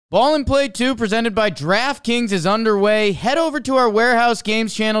Ball and Play 2 presented by DraftKings is underway. Head over to our Warehouse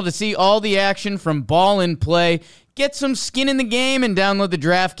Games channel to see all the action from Ball and Play. Get some skin in the game and download the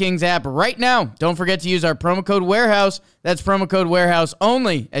DraftKings app right now. Don't forget to use our promo code Warehouse. That's promo code Warehouse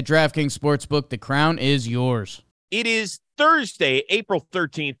only at DraftKings Sportsbook. The crown is yours. It is Thursday, April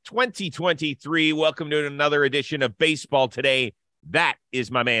 13th, 2023. Welcome to another edition of Baseball Today. That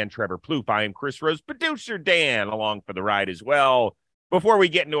is my man, Trevor Plouffe. I am Chris Rose, producer Dan, along for the ride as well. Before we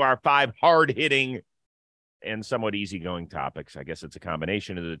get into our 5 hard-hitting and somewhat easygoing topics, I guess it's a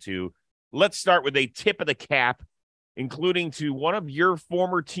combination of the two, let's start with a tip of the cap, including to one of your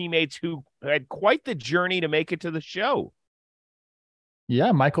former teammates who had quite the journey to make it to the show.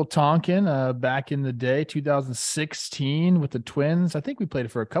 Yeah, Michael Tonkin, back in the day, 2016 with the Twins. I think we played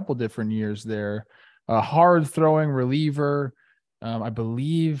it for a couple different years there. A hard-throwing reliever, I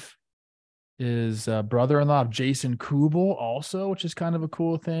believe is brother-in-law of Jason Kubel also, which is kind of a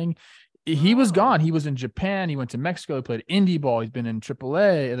cool thing. He was gone. He was in Japan. He went to Mexico. He played indie ball. He's been in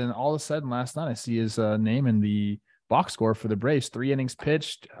AAA. And then all of a sudden last night, I see his name in the box score for the Braves. 3 innings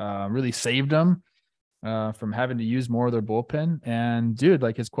pitched, really saved them from having to use more of their bullpen. And dude,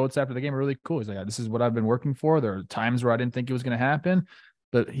 like his quotes after the game are really cool. He's like, this is what I've been working for. There are times where I didn't think it was going to happen,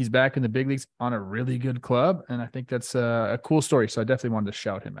 but he's back in the big leagues on a really good club. And I think that's a cool story. So I definitely wanted to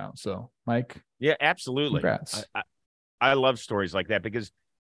shout him out. So Mike. Yeah, absolutely. Congrats. I love stories like that because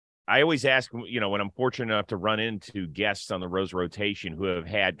I always ask, when I'm fortunate enough to run into guests on the Rose rotation who have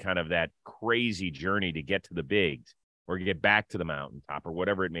had kind of that crazy journey to get to the bigs or get back to the mountaintop or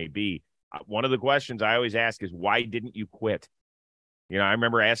whatever it may be. One of the questions I always ask is, why didn't you quit? I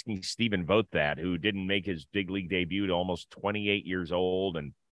remember asking Stephen Vogt that, who didn't make his big league debut to almost 28 years old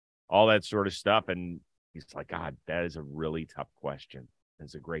and all that sort of stuff. And he's like, God, that is a really tough question.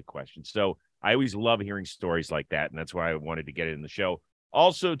 It's a great question. So I always love hearing stories like that. And that's why I wanted to get it in the show.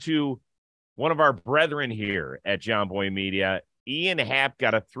 Also to one of our brethren here at John Boy Media, Ian Happ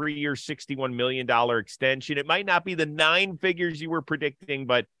got a 3-year, $61 million extension. It might not be the 9 figures you were predicting,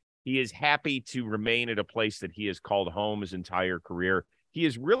 but he is happy to remain at a place that he has called home his entire career. He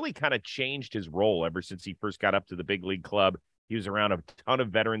has really kind of changed his role ever since he first got up to the big league club. He was around a ton of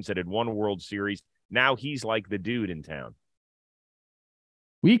veterans that had won World Series. Now he's like the dude in town.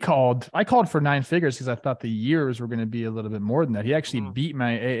 I called for 9 figures because I thought the years were going to be a little bit more than that. He actually beat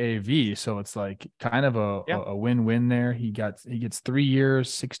my AAV. So it's like kind of a win-win there. He gets 3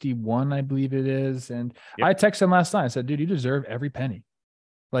 years, 61, I believe it is. And I texted him last night. I said, dude, you deserve every penny.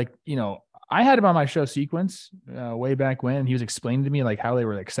 Like, I had him on my show Sequence way back when, and he was explaining to me like how they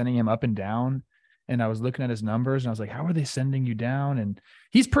were like sending him up and down. And I was looking at his numbers and I was like, how are they sending you down? And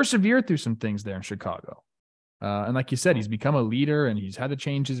he's persevered through some things there in Chicago. And like you said, he's become a leader and he's had to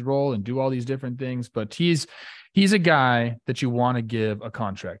change his role and do all these different things, but he's a guy that you want to give a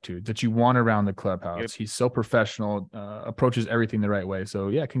contract to, that you want around the clubhouse. Yep. He's so professional, approaches everything the right way. So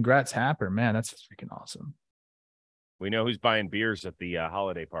yeah, congrats Happer, man. That's freaking awesome. We know who's buying beers at the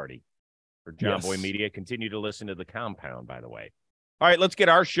holiday party for John Boy Media. Continue to listen to The Compound, by the way. All right, let's get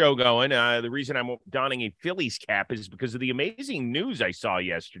our show going. The reason I'm donning a Phillies cap is because of the amazing news I saw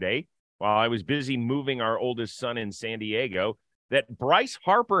yesterday while I was busy moving our oldest son in San Diego, that Bryce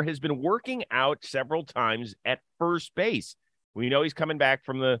Harper has been working out several times at first base. We know he's coming back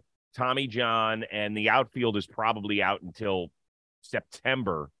from the Tommy John, and the outfield is probably out until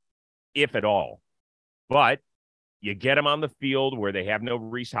September, if at all. But you get him on the field where they have no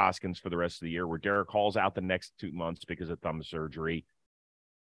Rhys Hoskins for the rest of the year, where Derek Hall's out the next 2 months because of thumb surgery.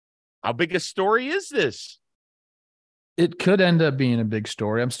 How big a story is this? It could end up being a big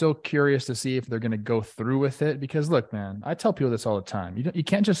story. I'm still curious to see if they're going to go through with it because, look, man, I tell people this all the time. You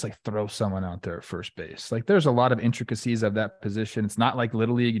can't just like throw someone out there at first base. Like there's a lot of intricacies of that position. It's not like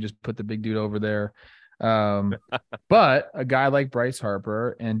Little League. You just put the big dude over there. But a guy like Bryce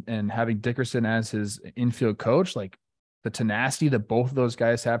Harper and having Dickerson as his infield coach, like the tenacity that both of those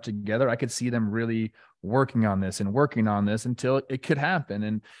guys have together, I could see them really working on this until it could happen.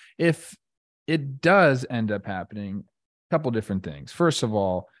 And if it does end up happening, a couple different things. First of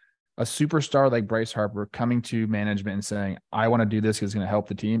all, a superstar like Bryce Harper coming to management and saying, I want to do this because it's going to help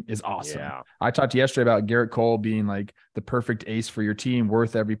the team is awesome. Yeah. I talked yesterday about Garrett Cole being like the perfect ace for your team,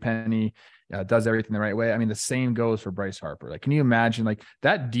 worth every penny. Does everything the right way. I mean, the same goes for Bryce Harper. Like, can you imagine like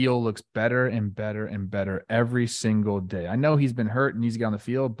that deal looks better and better and better every single day. I know he's been hurt and needs to get on the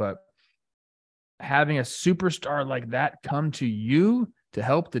field, but having a superstar like that come to you to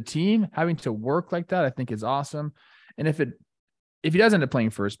help the team, having to work like that, I think is awesome. And if he does end up playing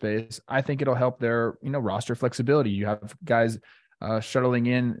first base, I think it'll help their, roster flexibility. You have guys shuttling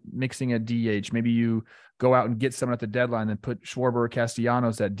in, mixing a DH. Maybe you go out and get someone at the deadline and put Schwarber or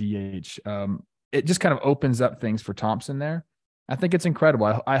Castellanos at DH. It just kind of opens up things for Thompson there. I think it's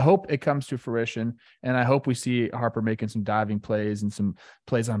incredible. I hope it comes to fruition, and I hope we see Harper making some diving plays and some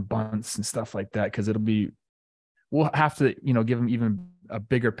plays on bunts and stuff like that, because we'll have to, give him even a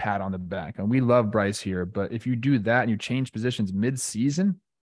bigger pat on the back. And we love Bryce here, but if you do that and you change positions mid-season,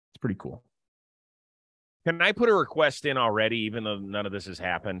 it's pretty cool. Can I put a request in already, even though none of this has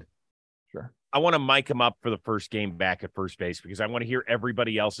happened? Sure. I want to mic him up for the first game back at first base, because I want to hear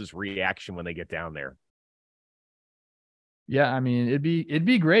everybody else's reaction when they get down there. Yeah, I mean, it'd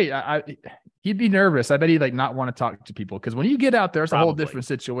be great. He'd be nervous. I bet he'd not want to talk to people, because when you get out there, it's a whole different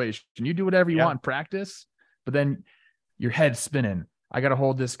situation. You do whatever you want in practice, but then your head's spinning. I got to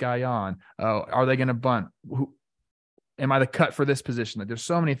hold this guy on. Are they going to bunt? Am I the cut for this position? There's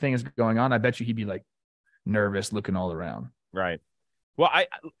so many things going on. I bet you he'd be nervous, looking all around. Right. Well,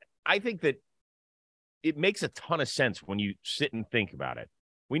 I think that it makes a ton of sense when you sit and think about it.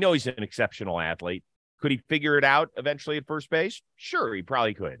 We know he's an exceptional athlete. Could he figure it out eventually at first base? Sure, he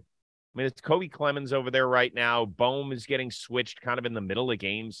probably could. I mean, it's Kobe Clemens over there right now. Bohm is getting switched kind of in the middle of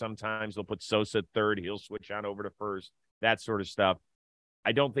games. Sometimes they'll put Sosa at third. He'll switch on over to first, that sort of stuff.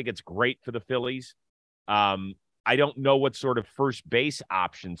 I don't think it's great for the Phillies. I don't know what sort of first base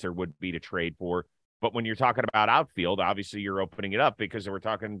options there would be to trade for. But when you're talking about outfield, obviously you're opening it up, because we're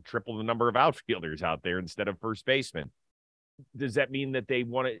talking triple the number of outfielders out there instead of first basemen. Does that mean that they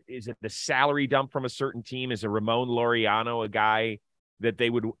want to, is it the salary dump from a certain team? Is a Ramon Laureano a guy that they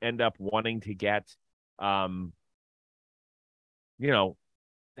would end up wanting to get? That's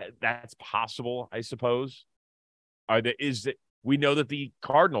possible, I suppose. We know that the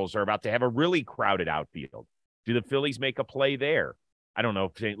Cardinals are about to have a really crowded outfield. Do the Phillies make a play there? I don't know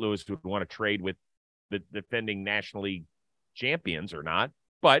if St. Louis would want to trade with the defending National League champions or not,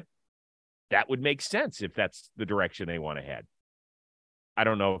 but that would make sense if that's the direction they want to head. I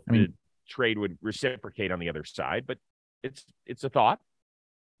don't know if the trade would reciprocate on the other side, but it's a thought.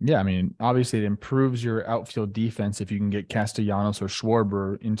 Yeah, I mean, obviously it improves your outfield defense if you can get Castellanos or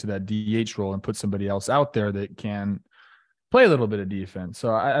Schwarber into that DH role and put somebody else out there that can play a little bit of defense.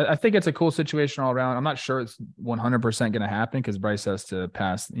 So I think it's a cool situation all around. I'm not sure it's 100% going to happen, because Bryce has to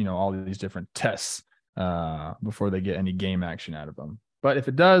pass, all these different tests before they get any game action out of them. But if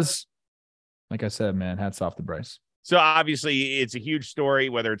it does, like I said, man, hats off to Bryce. So obviously it's a huge story,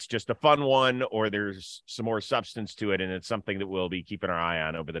 whether it's just a fun one or there's some more substance to it. And it's something that we'll be keeping our eye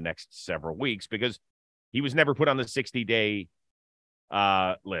on over the next several weeks, because he was never put on the 60-day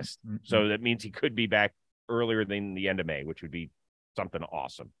list. Mm-hmm. So that means he could be back earlier than the end of May, which would be something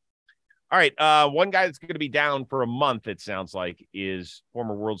awesome. All right. One guy that's going to be down for a month, it sounds like, is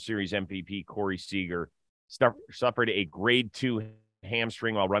former World Series MVP Corey Seager. Suffered a grade 2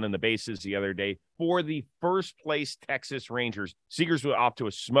 hamstring while running the bases the other day for the first place Texas Rangers. Seager's off to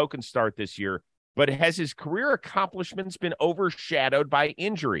a smoking start this year, but has his career accomplishments been overshadowed by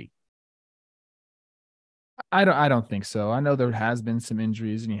injury? I don't think so. I know there has been some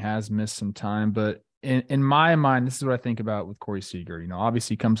injuries and he has missed some time, but in my mind, this is what I think about with Corey Seager.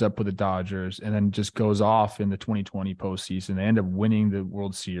 Obviously he comes up with the Dodgers and then just goes off in the 2020 postseason. They end up winning the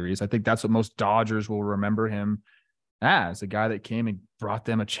World Series. I think that's what most Dodgers will remember him as, a guy that came and brought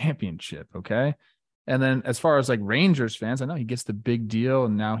them a championship. Okay. And then as far as Rangers fans, I know he gets the big deal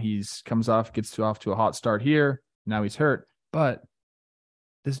and now gets off to a hot start here. Now he's hurt, but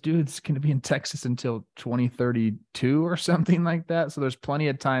this dude's going to be in Texas until 2032 or something like that. So there's plenty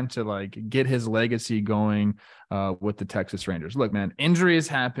of time to get his legacy going with the Texas Rangers. Look, man, injuries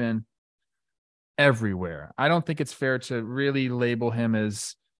happen everywhere. I don't think it's fair to really label him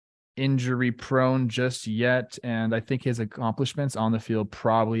as injury prone just yet. And I think his accomplishments on the field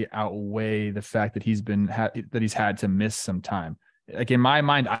probably outweigh the fact that he's had to miss some time. In my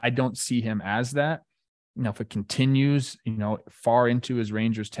mind, I don't see him as that. If it continues, far into his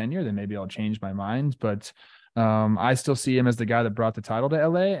Rangers tenure, then maybe I'll change my mind. But I still see him as the guy that brought the title to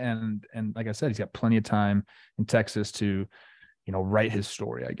LA. And like I said, he's got plenty of time in Texas to, write his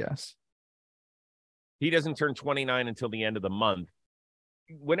story, I guess. He doesn't turn 29 until the end of the month.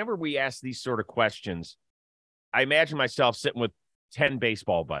 Whenever we ask these sort of questions, I imagine myself sitting with 10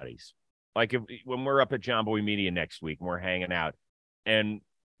 baseball buddies. When we're up at John Boy Media next week and we're hanging out, and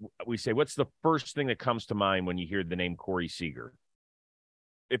we say, what's the first thing that comes to mind when you hear the name Corey Seager?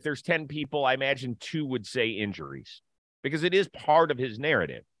 If there's 10 people, I imagine 2 would say injuries, because it is part of his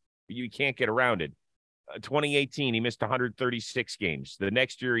narrative. You can't get around it. 2018, he missed 136 games. The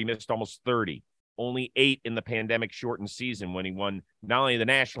next year, he missed almost 30. Only 8 in the pandemic shortened season when he won not only the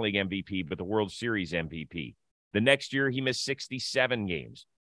National League MVP, but the World Series MVP. The next year, he missed 67 games.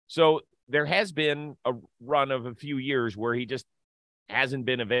 So there has been a run of a few years where he just hasn't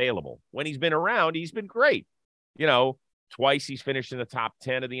been available. When he's been around, he's been great. Twice he's finished in the top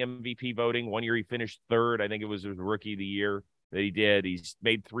 10 of the MVP voting. One year he finished third. I think it was his rookie of the year that he did. He's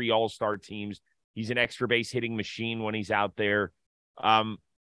made 3 all-star teams. He's an extra base hitting machine when he's out there.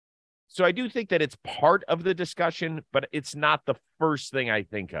 So I do think that it's part of the discussion, but it's not the first thing I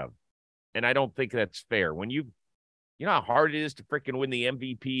think of. And I don't think that's fair. When you know how hard it is to freaking win the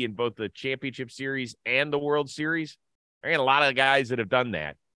MVP in both the championship series and the World Series? There ain't a lot of guys that have done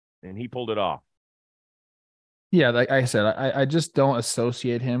that, and he pulled it off. Yeah, like I said, I just don't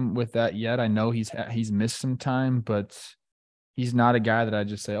associate him with that yet. I know he's missed some time, but he's not a guy that I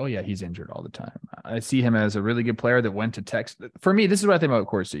just say, oh yeah, he's injured all the time. I see him as a really good player that went to Texas. For me, this is what I think about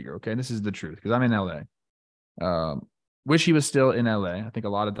Corey Seager. Okay, this is the truth because I'm in LA. Wish he was still in LA. I think a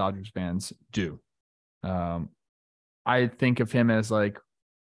lot of Dodgers fans do. I think of him as like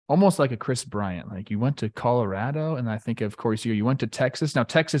almost like a Chris Bryant. Like you went to Colorado, and I think of Corey Seager. You went to Texas. Now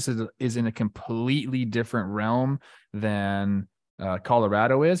Texas is in a completely different realm than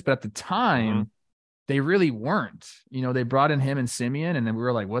Colorado is, but at the time they really weren't. They brought in him and Simeon, and then we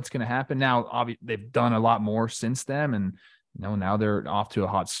were like, "What's going to happen?" Now, obviously, they've done a lot more since then, and now they're off to a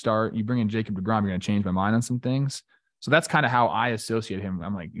hot start. You bring in Jacob deGrom, you're going to change my mind on some things. So that's kind of how I associate him.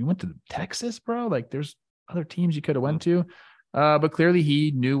 I'm like, you went to Texas, bro? Like, there's other teams you could have went to. But clearly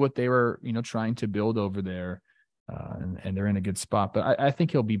he knew what they were, trying to build over there, and they're in a good spot. But I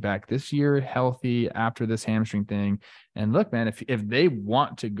think he'll be back this year, healthy after this hamstring thing. And look, man, if they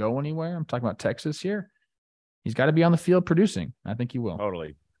want to go anywhere, I'm talking about Texas here, he's got to be on the field producing. I think he will.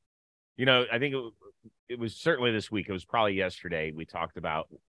 Totally. I think it was certainly this week. It was probably yesterday. We talked about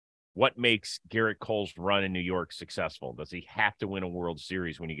what makes Garrett Cole's run in New York successful. Does he have to win a World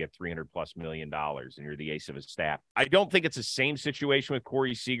Series when you get $300+ million and you're the ace of his staff? I don't think it's the same situation with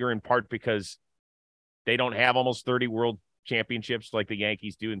Corey Seager, in part because they don't have almost 30 world championships like the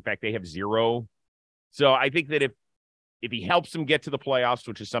Yankees do. In fact, they have 0. So I think that if he helps them get to the playoffs,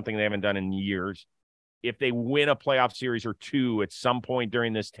 which is something they haven't done in years, if they win a playoff series or 2 at some point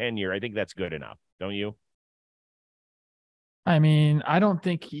during this tenure, I think that's good enough. Don't you? I mean, I don't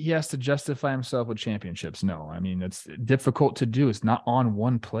think he has to justify himself with championships. No, I mean, it's difficult to do. It's not on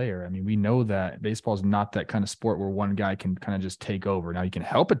one player. I mean, we know that baseball is not that kind of sport where one guy can kind of just take over. Now you can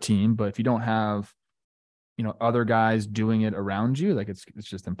help a team, but if you don't have, other guys doing it around you, like it's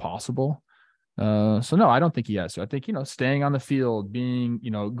just impossible. So no, I don't think he has to. I think, staying on the field, being,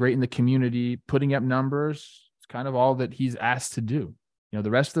 great in the community, putting up numbers, it's kind of all that he's asked to do. The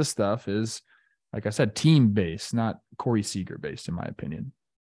rest of the stuff is, like I said, team-based, not Corey Seager-based, in my opinion.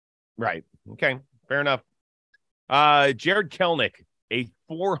 Right. Okay. Fair enough. Jared Kelenic, a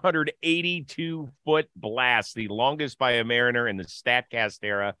 482-foot blast, the longest by a Mariner in the StatCast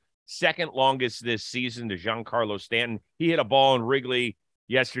era, second longest this season to Giancarlo Stanton. He hit a ball in Wrigley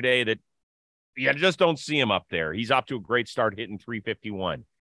yesterday that you just don't see him up there. He's off to a great start hitting 351.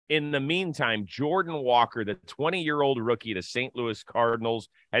 In the meantime, Jordan Walker, the 20-year-old rookie of the St. Louis Cardinals,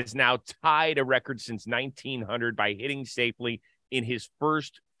 has now tied a record since 1900 by hitting safely in his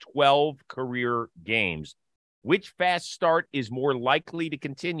first 12 career games. Which fast start is more likely to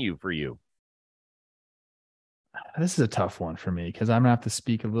continue for you? This is a tough one for me because I'm going to have to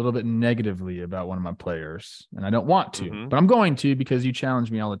speak a little bit negatively about one of my players, and I don't want to, but I'm going to because you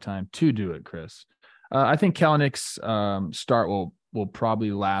challenge me all the time to do it, Chris. I think Kelenic's start will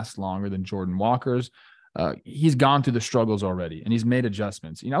probably last longer than Jordan Walker's. He's gone through the struggles already, and he's made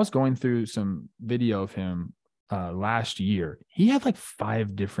adjustments. I was going through some video of him last year. He had like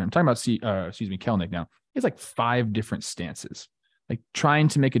 5 different, I'm talking about, Kelenic now. He has like 5 different stances, like trying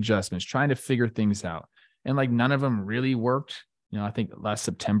to make adjustments, trying to figure things out. And like none of them really worked. I think last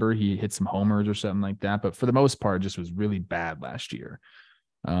September he hit some homers or something like that. But for the most part, it just was really bad last year.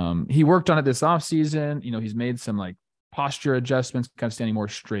 He worked on it this offseason. He's made some like posture adjustments, kind of standing more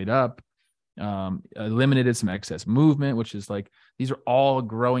straight up, eliminated some excess movement, which is like, these are all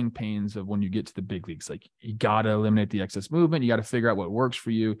growing pains of when you get to the big leagues. Like you got to eliminate the excess movement. You got to figure out what works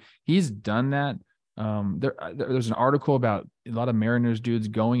for you. He's done that. There's an article about a lot of Mariners dudes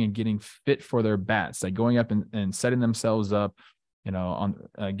going and getting fit for their bats, like going up and setting themselves up, on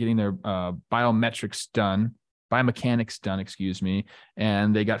getting their biomechanics done,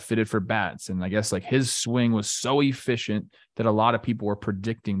 and they got fitted for bats. And I guess like his swing was so efficient that a lot of people were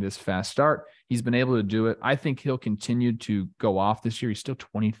predicting this fast start. He's been able to do it. I think he'll continue to go off this year. He's still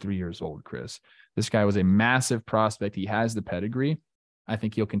 23 years old, Chris. This guy was a massive prospect. He has the pedigree. I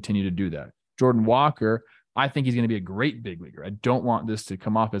think he'll continue to do that. Jordan Walker, I think he's going to be a great big leaguer. I don't want this to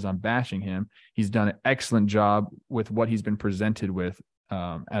come off as I'm bashing him. He's done an excellent job with what he's been presented with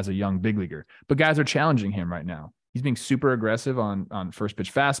as a young big leaguer. But guys are challenging him right now. He's being super aggressive on first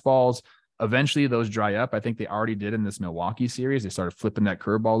pitch fastballs. Eventually, those dry up. I think they already did in this Milwaukee series. They started flipping that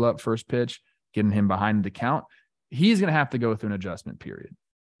curveball up first pitch, getting him behind the count. He's going to have to go through an adjustment period.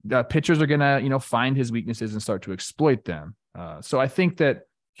 The pitchers are going to, find his weaknesses and start to exploit them. So I think that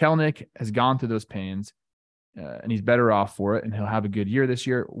Kelenic has gone through those pains, and he's better off for it, and he'll have a good year this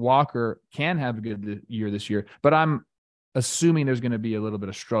year. Walker can have a good year this year, but I'm assuming there's going to be a little bit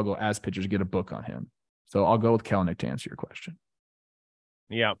of struggle as pitchers get a book on him. So I'll go with Kelenic to answer your question.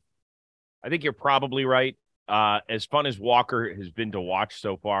 Yeah, I think you're probably right. As fun as Walker has been to watch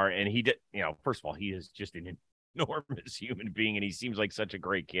so far, and he did, first of all, he is just an enormous human being, and he seems like such a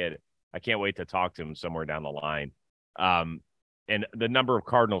great kid. I can't wait to talk to him somewhere down the line. And the number of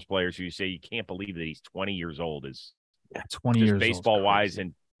Cardinals players who you say you can't believe that he's 20 years old is 20 years baseball wise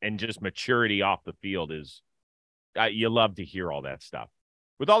and just maturity off the field is you love to hear all that stuff.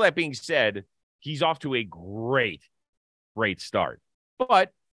 With all that being said, he's off to a great start,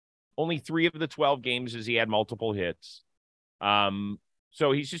 but only 3 of the 12 games as he had multiple hits.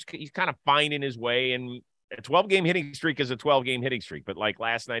 So he's kind of finding his way, and a 12-game hitting streak is a 12-game hitting streak. But like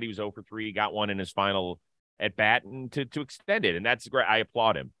last night, he was 0 for 3, got one in his final at bat and to extend it. And that's great. I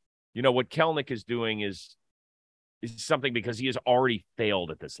applaud him. What Kelenic is doing is something, because he has already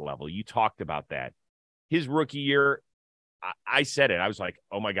failed at this level. You talked about that. His rookie year, I said it. I was like,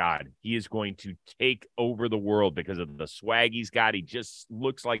 oh my God, he is going to take over the world because of the swag he's got. He just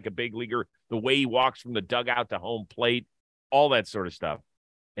looks like a big leaguer, the way he walks from the dugout to home plate, all that sort of stuff.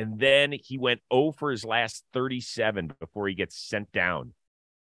 And then he went 0 for his last 37 before he gets sent down.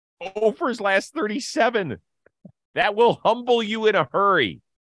 0 for his last 37. That will humble you in a hurry.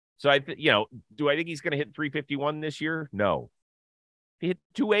 So do I think he's going to hit 351 this year? No. If he hit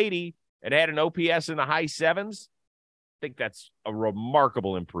 280 and had an OPS in the high 7s, I think that's a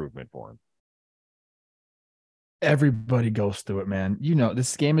remarkable improvement for him. Everybody goes through it, man.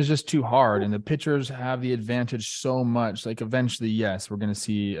 This game is just too hard, and the pitchers have the advantage so much. Like, eventually, yes, we're going to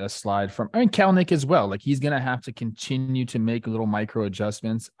see a slide from Kelenic as well. Like, he's going to have to continue to make little micro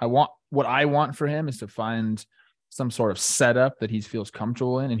adjustments. What I want for him is to find some sort of setup that he feels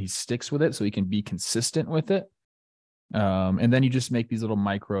comfortable in and he sticks with it so he can be consistent with it. And then you just make these little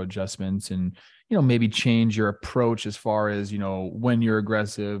micro adjustments and, maybe change your approach as far as, when you're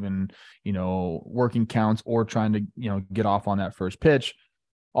aggressive and, working counts or trying to, get off on that first pitch.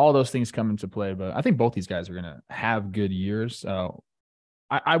 All those things come into play, but I think both these guys are going to have good years.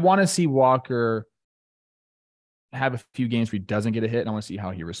 I want to see Walker have a few games where he doesn't get a hit, and I want to see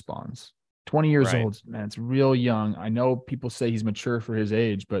how he responds. 20 years old, man, it's real young. I know people say he's mature for his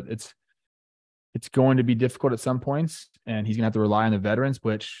age, but it's going to be difficult at some points, and he's going to have to rely on the veterans,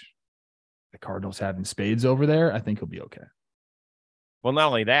 which the Cardinals have in spades over there. I think he'll be okay. Well, not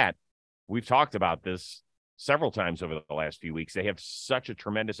only that, we've talked about this several times over the last few weeks. They have such a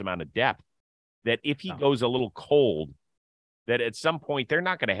tremendous amount of depth that if he goes a little cold, that at some point they're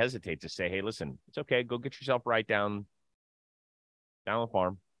not going to hesitate to say, hey, listen, it's okay. Go get yourself right down the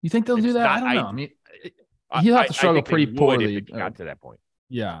farm. You think they'll do that? I don't know. I mean, he'll have to struggle pretty poorly. If it got to that point.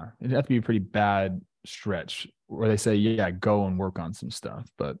 Yeah, it'd have to be a pretty bad stretch where they say, yeah, go and work on some stuff.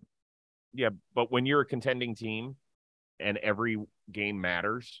 But when you're a contending team and every game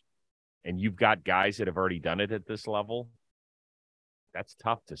matters and you've got guys that have already done it at this level, that's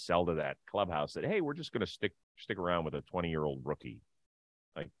tough to sell to that clubhouse that, hey, we're just going to stick around with a 20-year-old rookie.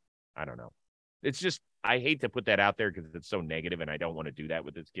 Like, I don't know. It's just, I hate to put that out there because it's so negative, and I don't want to do that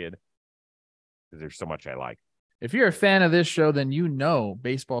with this kid because there's so much I like. If you're a fan of this show, then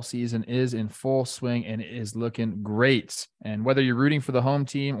baseball season is in full swing and it is looking great. And whether you're rooting for the home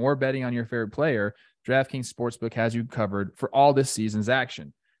team or betting on your favorite player, DraftKings Sportsbook has you covered for all this season's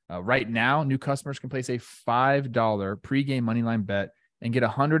action. Right now, new customers can place a $5 pregame moneyline bet and get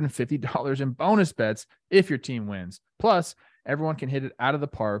 $150 in bonus bets if your team wins. Plus, everyone can hit it out of the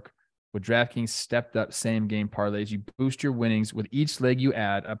park with DraftKings stepped-up same-game parlays. You boost your winnings with each leg you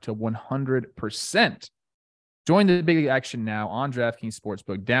add up to 100%. Join the big action now on DraftKings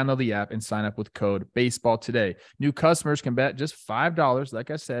Sportsbook. Download the app and sign up with code BASEBALL today. New customers can bet just $5, like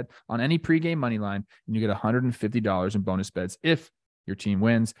I said, on any pregame money line, and you get $150 in bonus bets if your team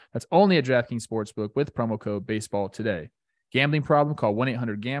wins. That's only at DraftKings Sportsbook with promo code BASEBALL today. Gambling problem? Call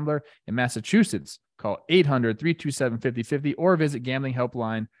 1-800-GAMBLER. In Massachusetts, call 800-327-5050 or visit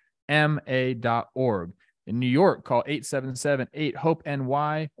gamblinghelpline.ma.org. In New York, call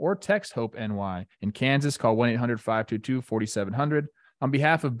 877-8-HOPE-NY or text HOPE-NY. In Kansas, call 1-800-522-4700. On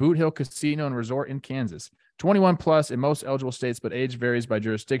behalf of Boot Hill Casino and Resort in Kansas, 21 plus in most eligible states, but age varies by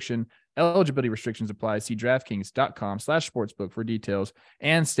jurisdiction. Eligibility restrictions apply. See DraftKings.com/sportsbook for details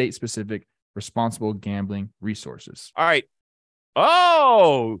and state-specific responsible gambling resources. All right.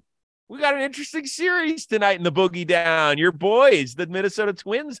 Oh, we got an interesting series tonight in the Boogie Down. Your boys, the Minnesota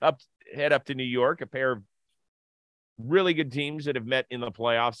Twins, head up to New York, a pair of really good teams that have met in the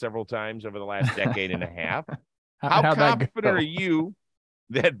playoffs several times over the last decade and a half. How confident are you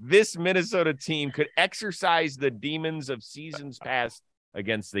that this Minnesota team could exercise the demons of seasons past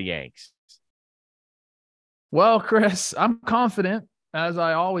against the Yanks? Well, Chris, I'm confident, as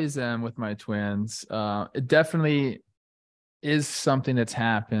I always am with my Twins. It definitely is something that's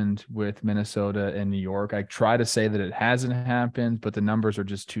happened with Minnesota and New York. I try to say that it hasn't happened, but the numbers are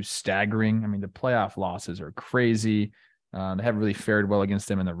just too staggering. I mean, the playoff losses are crazy. They haven't really fared well against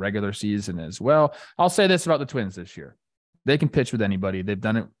them in the regular season as well. I'll say this about the Twins this year. They can pitch with anybody. They've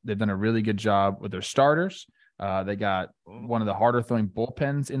done it. They've done a really good job with their starters. They got one of the harder throwing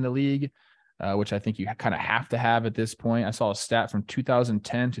bullpens in the league, which I think you kind of have to have at this point. I saw a stat from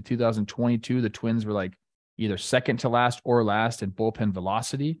 2010 to 2022. The Twins were like either second to last or last in bullpen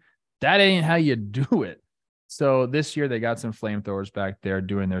velocity. That ain't how you do it. So this year they got some flamethrowers back there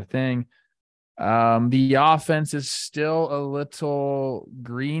doing their thing. The offense is still a little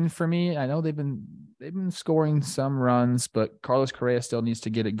green for me. I know they've been scoring some runs, but Carlos Correa still needs to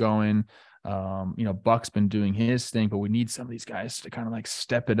get it going. Buck's been doing his thing, but we need some of these guys to kind of like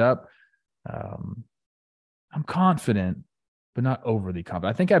step it up. I'm confident, but not overly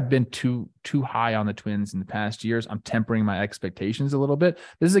confident. I think I've been too high on the Twins in the past years. I'm tempering my expectations a little bit.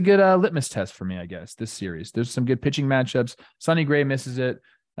 This is a good litmus test for me, I guess, this series. There's some good pitching matchups. Sonny Gray misses it.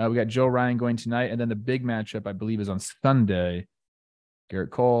 We got Joe Ryan going tonight, and then the big matchup, I believe, is on Sunday.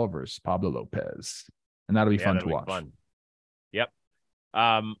 Garrett Cole versus Pablo Lopez, and that'll be fun to watch. Fun. Yep.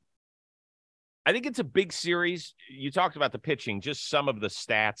 I think it's a big series. You talked about the pitching, just some of the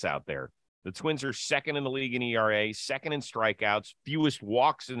stats out there. The Twins are second in the league in ERA, second in strikeouts, fewest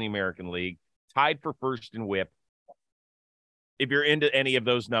walks in the American League, tied for first in WHIP. If you're into any of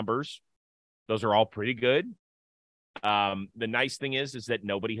those numbers, those are all pretty good. The nice thing is that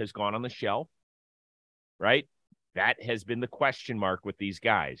nobody has gone on the shelf, right? That has been the question mark with these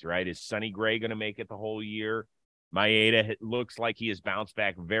guys, right? Is Sonny Gray going to make it the whole year? Maeda looks like he has bounced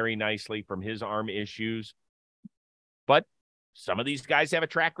back very nicely from his arm issues. But some of these guys have a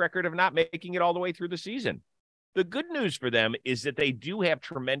track record of not making it all the way through the season. The good news for them is that they do have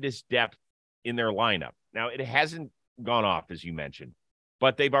tremendous depth in their lineup. Now, it hasn't gone off, as you mentioned,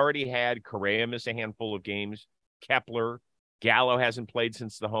 but they've already had Correa miss a handful of games. Kepler, Gallo hasn't played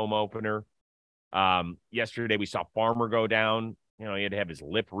since the home opener. Yesterday, we saw Farmer go down. He had to have his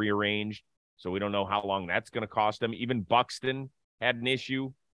lip rearranged, so we don't know how long that's going to cost him. Even Buxton had an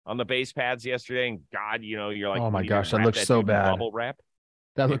issue on the base pads yesterday, and God, you're like, oh my gosh, that looks so bad. Bubble wrap.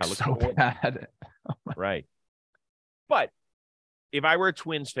 That looks so bad. Right. But if I were a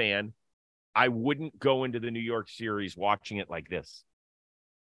Twins fan, I wouldn't go into the New York series watching it like this.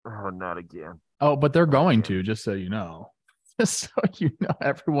 Oh, not again. Oh, but they're going to, just so you know. Just so you know,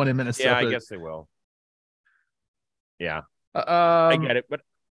 everyone in Minnesota. Yeah, I guess they will. Yeah. I get it. But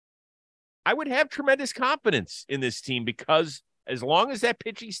I would have tremendous confidence in this team because as long as that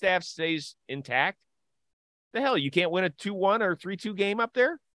pitching staff stays intact, the hell, you can't win a 2-1 or 3-2 game up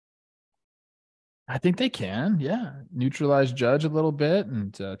there? I think they can, yeah. Neutralize Judge a little bit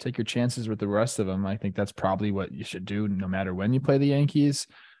and take your chances with the rest of them. I think that's probably what you should do no matter when you play the Yankees.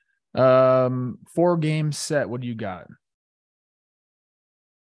 4-game set. What do you got?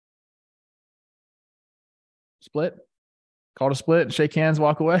 Split? Call it a split, shake hands,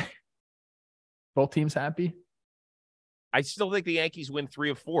 walk away? Both teams happy? I still think the Yankees win 3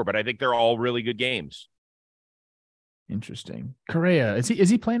 of 4, but I think they're all really good games. Interesting. Correa, is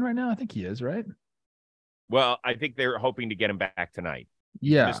he playing right now? I think he is, right? Well, I think they're hoping to get him back tonight.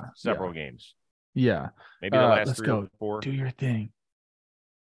 Yeah. Missed several games. Yeah. Maybe the last 3 go. or 4. Do your thing.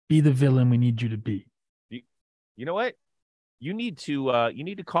 Be the villain we need you to be. You know what? You need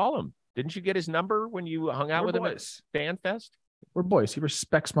to call him. Didn't you get his number when you hung out with him at Fan Fest? We're boys. He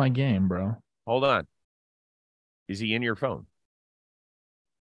respects my game, bro. Hold on. Is he in your phone?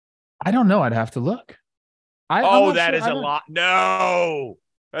 I don't know. I'd have to look. That is a lot. No.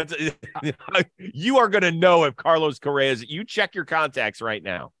 You are going to know if Carlos Correa is. You check your contacts right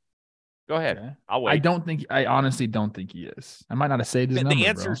now. Go ahead. Okay. I'll wait. I honestly don't think he is. I might not have saved his number. The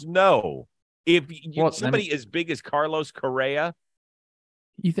answer's no. If somebody as big as Carlos Correa.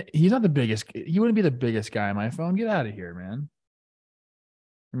 He's not the biggest. He wouldn't be the biggest guy on my phone. Get out of here, man.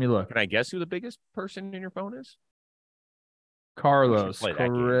 Let me look. Can I guess who the biggest person in your phone is? Carlos play that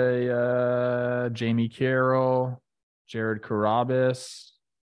game. Correa, Jamie Carroll, Jared Carabas,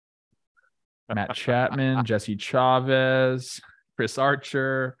 Matt Chapman, Jesse Chavez, Chris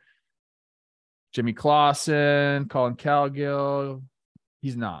Archer, Jimmy Clausen, Colin Cowgill.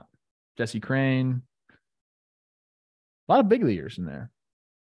 He's not. Jesse Crane. A lot of big leaguers in there.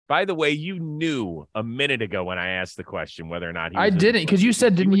 By the way, you knew a minute ago when I asked the question whether or not he was I didn't, because you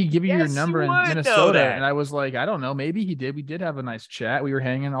said, didn't he give you your Yes, number you in would know Minnesota? that. And I was like, I don't know. Maybe he did. We did have a nice chat. We were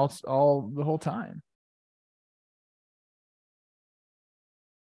hanging all the whole time.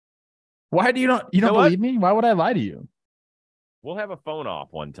 Why do you don't believe me? Why would I lie to you? We'll have a phone off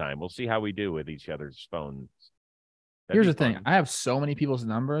one time. We'll see how we do with each other's phones. Here's the thing. I have so many people's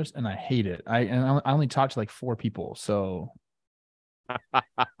numbers and I hate it. I only talk to like 4 people. So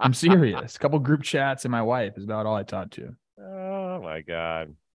I'm serious. A couple group chats and my wife is about all I talk to. Oh my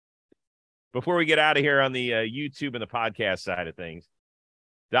God. Before we get out of here on the YouTube and the podcast side of things,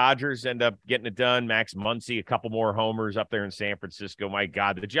 Dodgers end up getting it done. Max Muncy, a couple more homers up there in San Francisco. My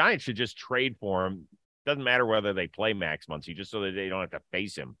God, the Giants should just trade for him. Doesn't matter whether they play Max Muncy, just so that they don't have to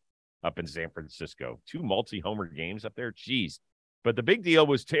face him up in San Francisco. 2 multi-homer games up there. Jeez. But the big deal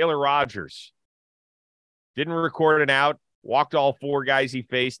was Taylor Rogers. Didn't record an out, walked all 4 guys he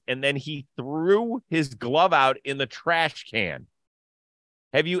faced, and then he threw his glove out in the trash can.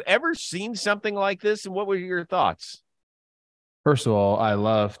 Have you ever seen something like this? And what were your thoughts? First of all, I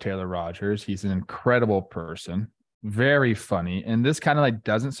love Taylor Rogers. He's an incredible person. Very funny. And this kind of like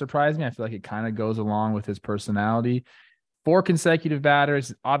doesn't surprise me. I feel like it kind of goes along with his personality. 4 consecutive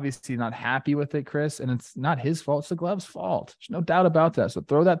batters, obviously not happy with it, Chris, and it's not his fault. It's the glove's fault. There's no doubt about that. So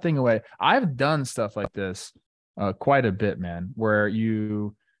throw that thing away. I've done stuff like this quite a bit, man, where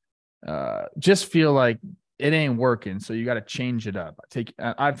you just feel like it ain't working, so you got to change it up.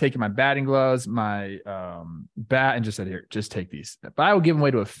 I've taken my batting gloves, my bat, and just said, here, just take these. But I would give them away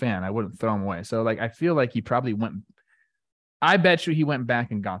to a fan. I wouldn't throw them away. So like, I feel like he probably went. I bet you he went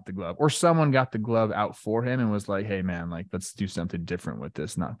back and got the glove, or someone got the glove out for him and was like, hey man, like, let's do something different with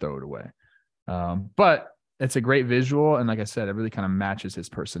this, not throw it away. But it's a great visual. And like I said, it really kind of matches his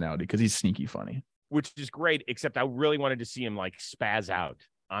personality because he's sneaky funny. Which is great, except I really wanted to see him like spaz out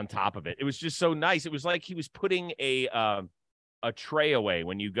on top of it. It was just so nice. It was like he was putting a tray away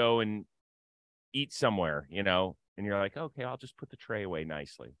when you go and eat somewhere, you know, and you're like, okay, I'll just put the tray away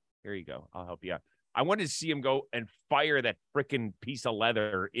nicely. Here you go. I'll help you out. I wanted to see him go and fire that freaking piece of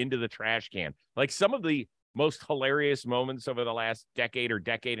leather into the trash can. Like some of the most hilarious moments over the last decade or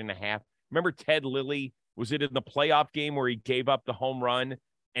decade and a half. Remember Ted Lilly? Was it in the playoff game where he gave up the home run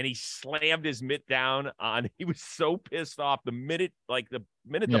and he slammed his mitt down on? He was so pissed off the minute the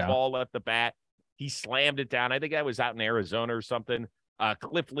ball left the bat, he slammed it down. I think that was out in Arizona or something.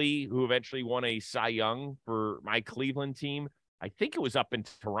 Cliff Lee, who eventually won a Cy Young for my Cleveland team, I think it was up in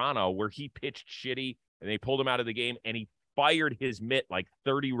Toronto where he pitched shitty and they pulled him out of the game and he fired his mitt like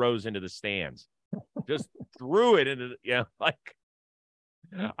 30 rows into the stands. Just threw it into like,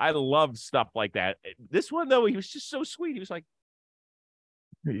 I love stuff like that. This one, though, he was just so sweet. He was like,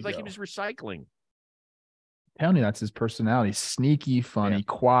 he was recycling. Telling you, that's his personality. Sneaky, funny,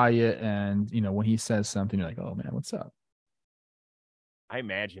 quiet. And, you know, when he says something, you're like, oh man, what's up? I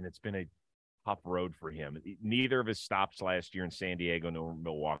imagine it's been a tough road for him. Neither of his stops last year in San Diego nor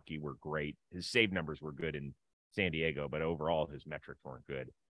Milwaukee were great. His save numbers were good in San Diego, but overall his metrics weren't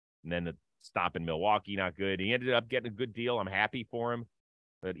good. And then the stop in Milwaukee, not good. He ended up getting a good deal. I'm happy for him,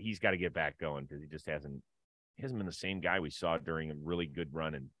 but he's got to get back going because he just hasn't been the same guy we saw during a really good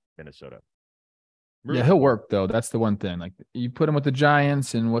run in Minnesota. Yeah, he'll work though. That's the one thing. Like you put him with the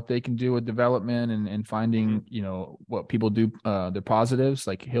Giants and what they can do with development and finding, you know, what people do, their positives.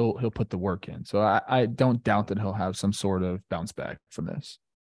 Like he'll put the work in. So I don't doubt that he'll have some sort of bounce back from this.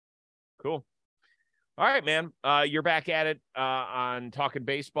 Cool. All right, man. You're back at it on Talking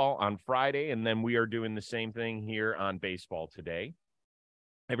Baseball on Friday, and then we are doing the same thing here on Baseball Today.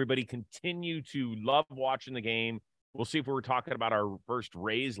 Everybody continue to love watching the game. We'll see if we're talking about our first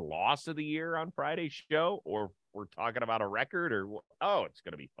Rays loss of the year on Friday's show, or if we're talking about a record, or, it's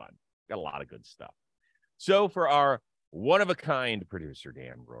going to be fun. Got a lot of good stuff. So for our one-of-a-kind producer,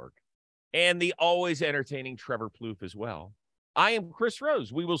 Dan Rourke, and the always entertaining Trevor Plouffe as well, I am Chris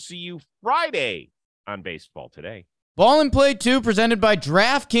Rose. We will see you Friday on Baseball Today. Ball and Play 2 presented by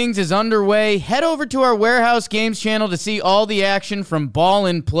DraftKings is underway. Head over to our Warehouse Games channel to see all the action from Ball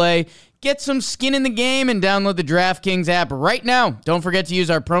and Play. Get some skin in the game and download the DraftKings app right now. Don't forget to use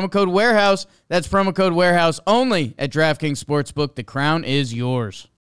our promo code Warehouse. That's promo code Warehouse only at DraftKings Sportsbook. The crown is yours.